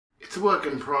It's a work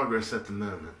in progress at the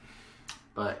moment.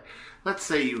 But let's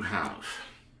say you have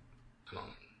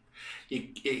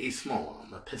a small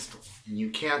arm, a pistol, and you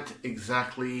can't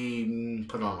exactly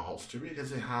put on a holster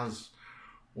because it has,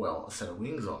 well, a set of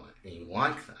wings on it, and you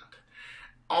like that.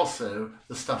 Also,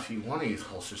 the stuff you want to use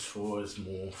holsters for is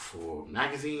more for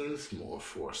magazines, more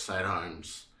for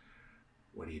sidearms.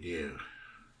 What do?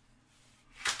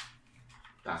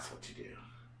 That's what you do.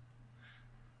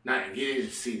 Now, you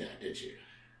didn't see that, did you?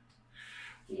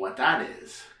 What that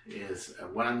is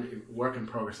what I'm work in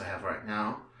progress I have right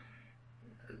now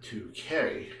to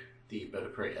carry the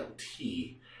Valkyrie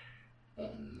LT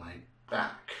on my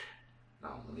back.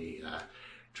 Now, let me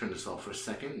turn this off for a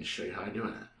second and show you how I'm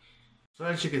doing it. So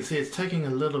as you can see, it's taking a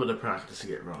little bit of practice to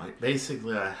get right.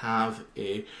 Basically, I have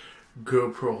a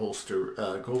GoPro holster,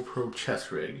 GoPro chest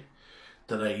rig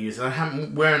that I use. And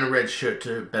I'm wearing a red shirt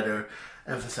to better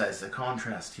emphasize the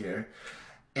contrast here.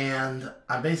 And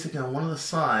I basically, on one of the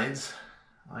sides,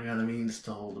 I got a means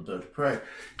to hold the bird of prey.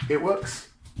 It works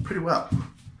pretty well.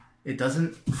 It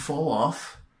doesn't fall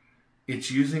off. It's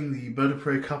using the bird of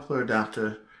prey coupler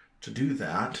adapter to do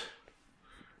that.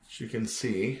 As you can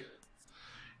see,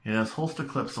 it has holster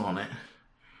clips on it.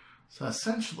 So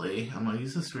essentially, I'm going to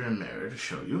use this rear mirror to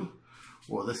show you.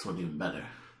 Well, this one even better.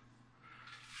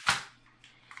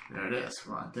 There it is,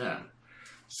 right there.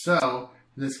 So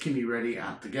this can be ready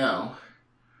at the go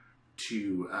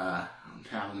to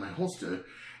have in my holster.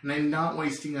 And I'm not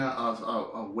wasting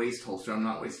a waist holster. I'm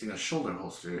not wasting a shoulder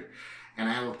holster. And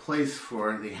I have a place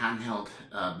for the handheld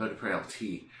Valkyrie LT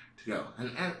to go.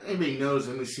 And everybody knows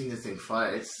when we've seen this thing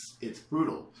fly, it's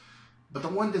brutal. But the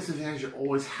one disadvantage I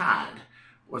always had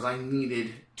was I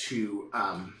needed to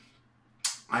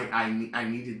I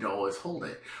needed to always hold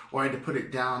it, or I had to put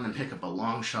it down and pick up a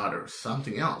long shot or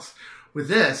something else. With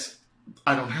this,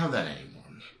 I don't have that anymore.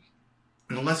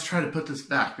 Now let's try to put this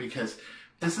back, because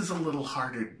this is a little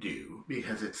harder to do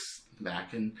because it's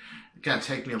back and it's gonna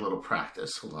take me a little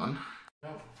practice. Hold on.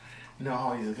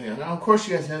 No, now of course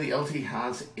you guys know the LT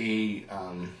has a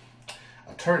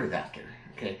turret adapter.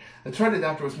 Okay, the turret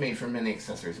adapter was made for many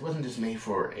accessories. It wasn't just made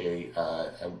for a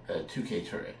 2K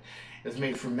turret. It was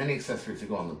made for many accessories to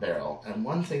go on the barrel. And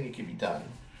one thing that can be done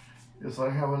is I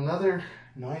have another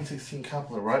 9/16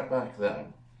 coupler right back there.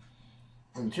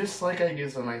 And just like I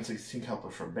use the 9/16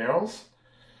 coupler for barrels,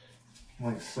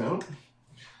 like so,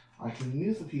 I can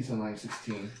use a piece of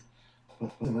 9/16.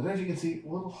 But as you can see, a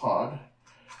little hard.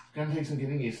 Gonna take some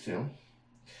getting used to.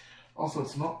 Also,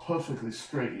 it's not perfectly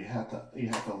straight. You have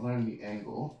to learn the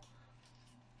angle.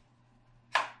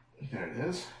 There it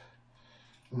is.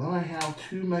 And then I have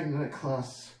two magnetic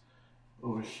clasps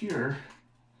over here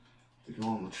to go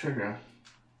on the trigger.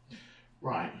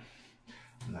 Right.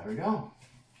 And there we go.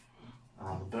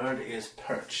 The bird is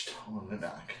perched on the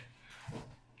back.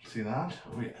 See that?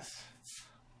 Oh yes.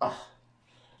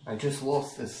 I just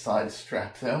lost this side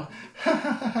strap though.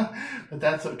 But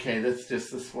that's okay. That's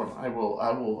just this one. I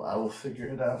will figure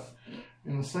it out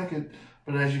in a second.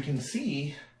 But as you can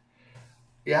see,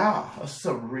 yeah, this is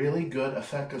a really good,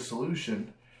 effective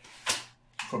solution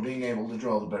for being able to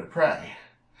draw the bird of prey.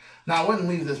 Now I wouldn't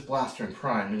leave this blaster in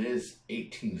prime. It is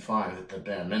 18.5 at the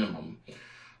bare minimum.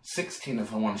 16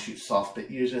 if I want to shoot soft, but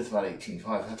usually it's about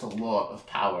 18.5. That's a lot of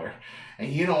power.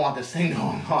 And you don't want this thing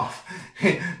going off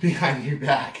behind your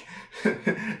back,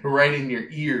 right in your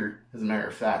ear. As a matter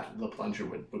of fact, the plunger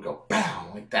would go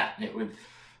bam like that, and it would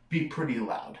be pretty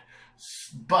loud.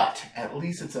 But at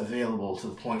least it's available to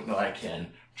the point that I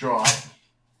can draw it,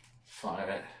 fire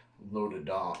it, load a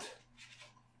dot.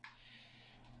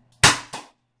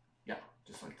 Yeah,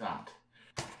 just like that.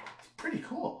 It's pretty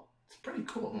cool. Pretty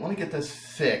cool. I want to get this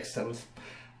fixed. I was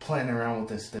playing around with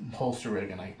this holster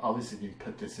rig, and I obviously didn't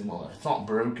put this in well. It's not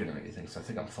broken or anything, so I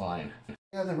think I'm fine.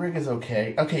 Yeah, the rig is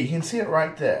okay. Okay, you can see it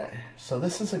right there. So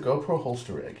this is a GoPro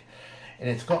holster rig, and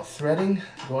it's got threading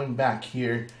going back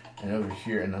here and over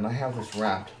here, and then I have this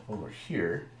wrapped over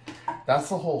here. That's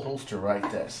the whole holster right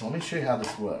there. So let me show you how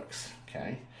this works.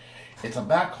 Okay, it's a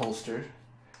back holster,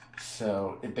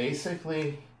 so it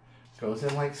basically goes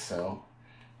in like so.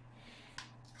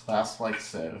 Clasp like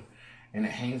so, and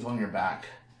it hangs on your back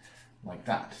like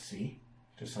that, see?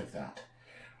 Just like that.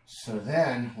 So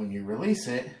then, when you release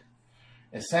it,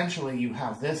 essentially you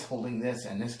have this holding this,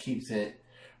 and this keeps it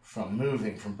from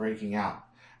moving, from breaking out.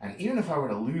 And even if I were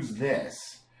to lose this,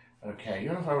 okay,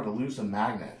 even if I were to lose the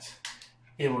magnets,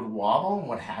 it would wobble and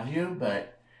what have you,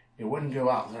 but it wouldn't go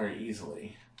out very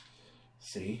easily.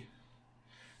 See?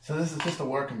 So this is just a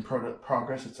work in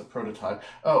progress. It's a prototype.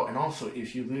 Oh, and also,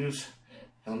 if you lose...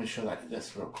 Let me show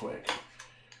this real quick.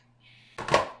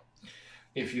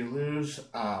 If you lose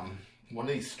one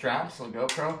of these straps on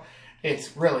GoPro,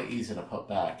 it's really easy to put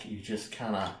back. You just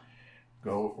kind of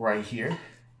go right here.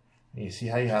 And you see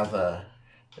how you have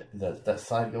that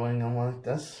side going on like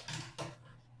this?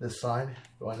 This side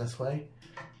going this way.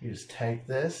 You just take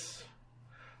this,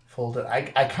 fold it.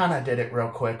 I kind of did it real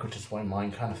quick, which is why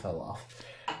mine kind of fell off.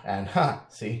 And,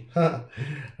 see?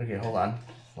 Okay, hold on.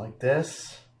 Like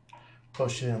this.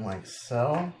 Push it in like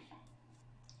so.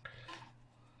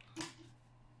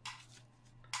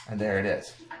 And there it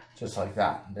is. Just like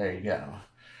that. There you go.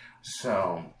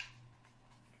 So,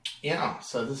 yeah.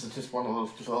 So this is just one of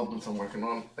those developments I'm working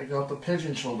on. I got the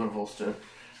pigeon shoulder holster.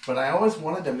 But I always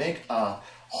wanted to make a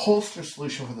holster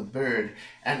solution for the bird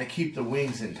and to keep the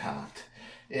wings intact.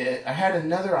 I had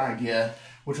another idea,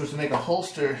 which was to make a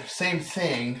holster, same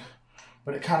thing,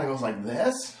 but it kind of goes like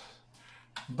this.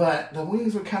 But the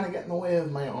wings would kind of get in the way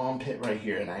of my armpit right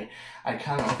here, and I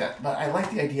kind of like that. But I like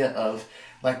the idea of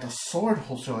like the sword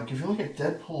holster. Like if you look at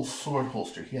Deadpool's sword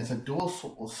holster, he has a dual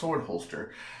sword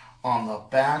holster on the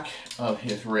back of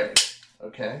his rig,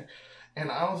 okay? And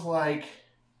I was like,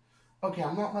 okay,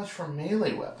 I'm not much for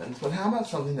melee weapons, but how about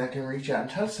something that can reach out and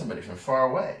touch somebody from far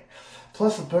away?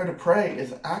 Plus, a bird of prey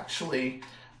is actually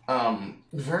a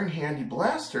very handy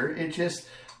blaster. It just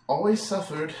always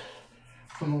suffered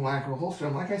from the lack of a holster.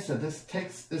 And like I said, this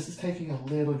is taking a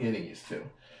little getting used to.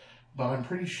 But I'm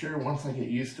pretty sure once I get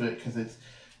used to it, because it's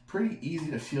pretty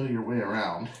easy to feel your way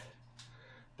around.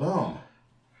 Boom.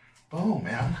 Boom,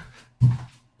 man.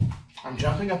 I'm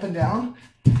jumping up and down.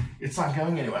 It's not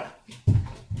going anywhere.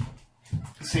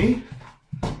 See?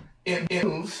 It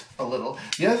moves a little.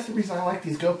 The other reason I like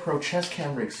these GoPro chest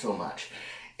cam rigs so much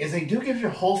is they do give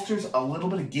your holsters a little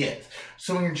bit of give.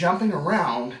 So when you're jumping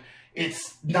around,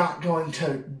 it's not going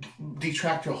to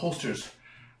detract your holsters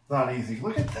that easy.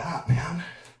 Look at that, man.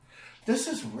 This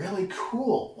is really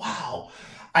cool. Wow.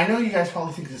 I know you guys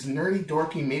probably think this is nerdy,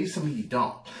 dorky. Maybe some of you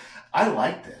don't. I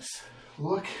like this.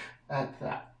 Look at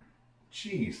that.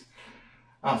 Jeez.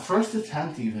 First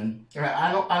attempt even.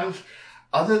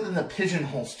 Other than the pigeon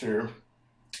holster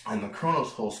and the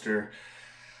Chronos holster,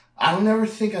 I don't ever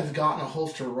think I've gotten a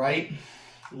holster right,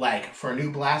 like for a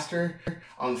new blaster,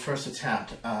 on the first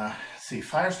attempt. See,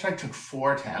 Fire Strike took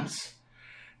 4 attempts.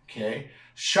 Okay.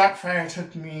 Shot Fire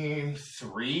took me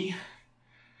 3.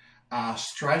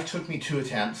 Strife took me 2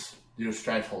 attempts. They were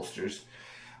Strife holsters.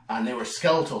 And they were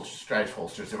skeletal Strife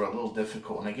holsters. They were a little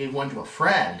difficult. And I gave one to a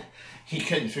friend. He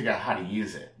couldn't figure out how to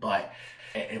use it, but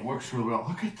it works really well.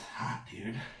 Look at that,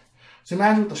 dude. So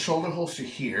imagine with the shoulder holster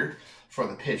here for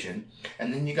the pigeon,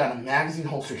 and then you got a magazine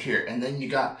holster here, and then you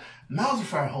got Mauser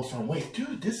fire holster on the waist.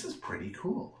 Dude, this is pretty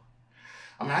cool.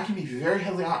 I mean, I can be very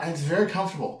heavily on, and it's very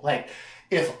comfortable. Like,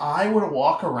 if I were to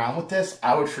walk around with this,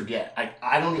 I would forget.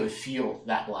 I don't even feel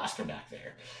that blaster back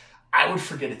there. I would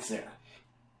forget it's there.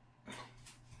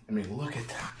 I mean, look at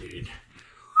that, dude.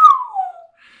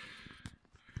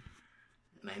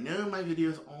 And I know my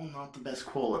videos are all not the best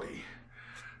quality,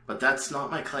 but that's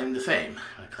not my claim to fame.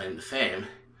 My claim to fame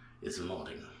is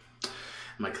modding.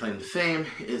 My claim to fame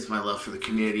is my love for the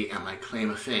community, and my claim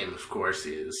of fame, of course,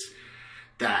 is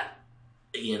that,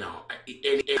 you know,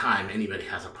 anytime anybody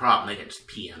has a problem, they can just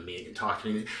PM me, they can talk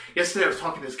to me. Yesterday I was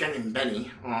talking to this guy named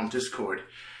Benny on Discord,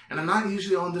 and I'm not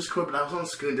usually on Discord, but I was on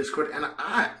Scoon Discord, and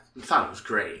I thought it was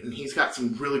great. And he's got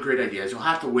some really great ideas. You'll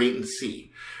have to wait and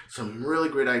see. Some really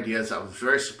great ideas I was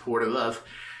very supportive of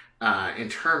in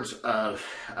terms of,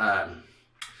 I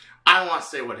don't want to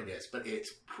say what it is, but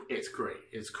it's great.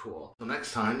 It's cool. So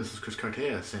next time, this is Chris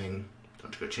Cartaya saying,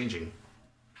 don't you go changing,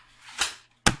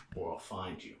 or I'll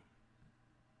find you.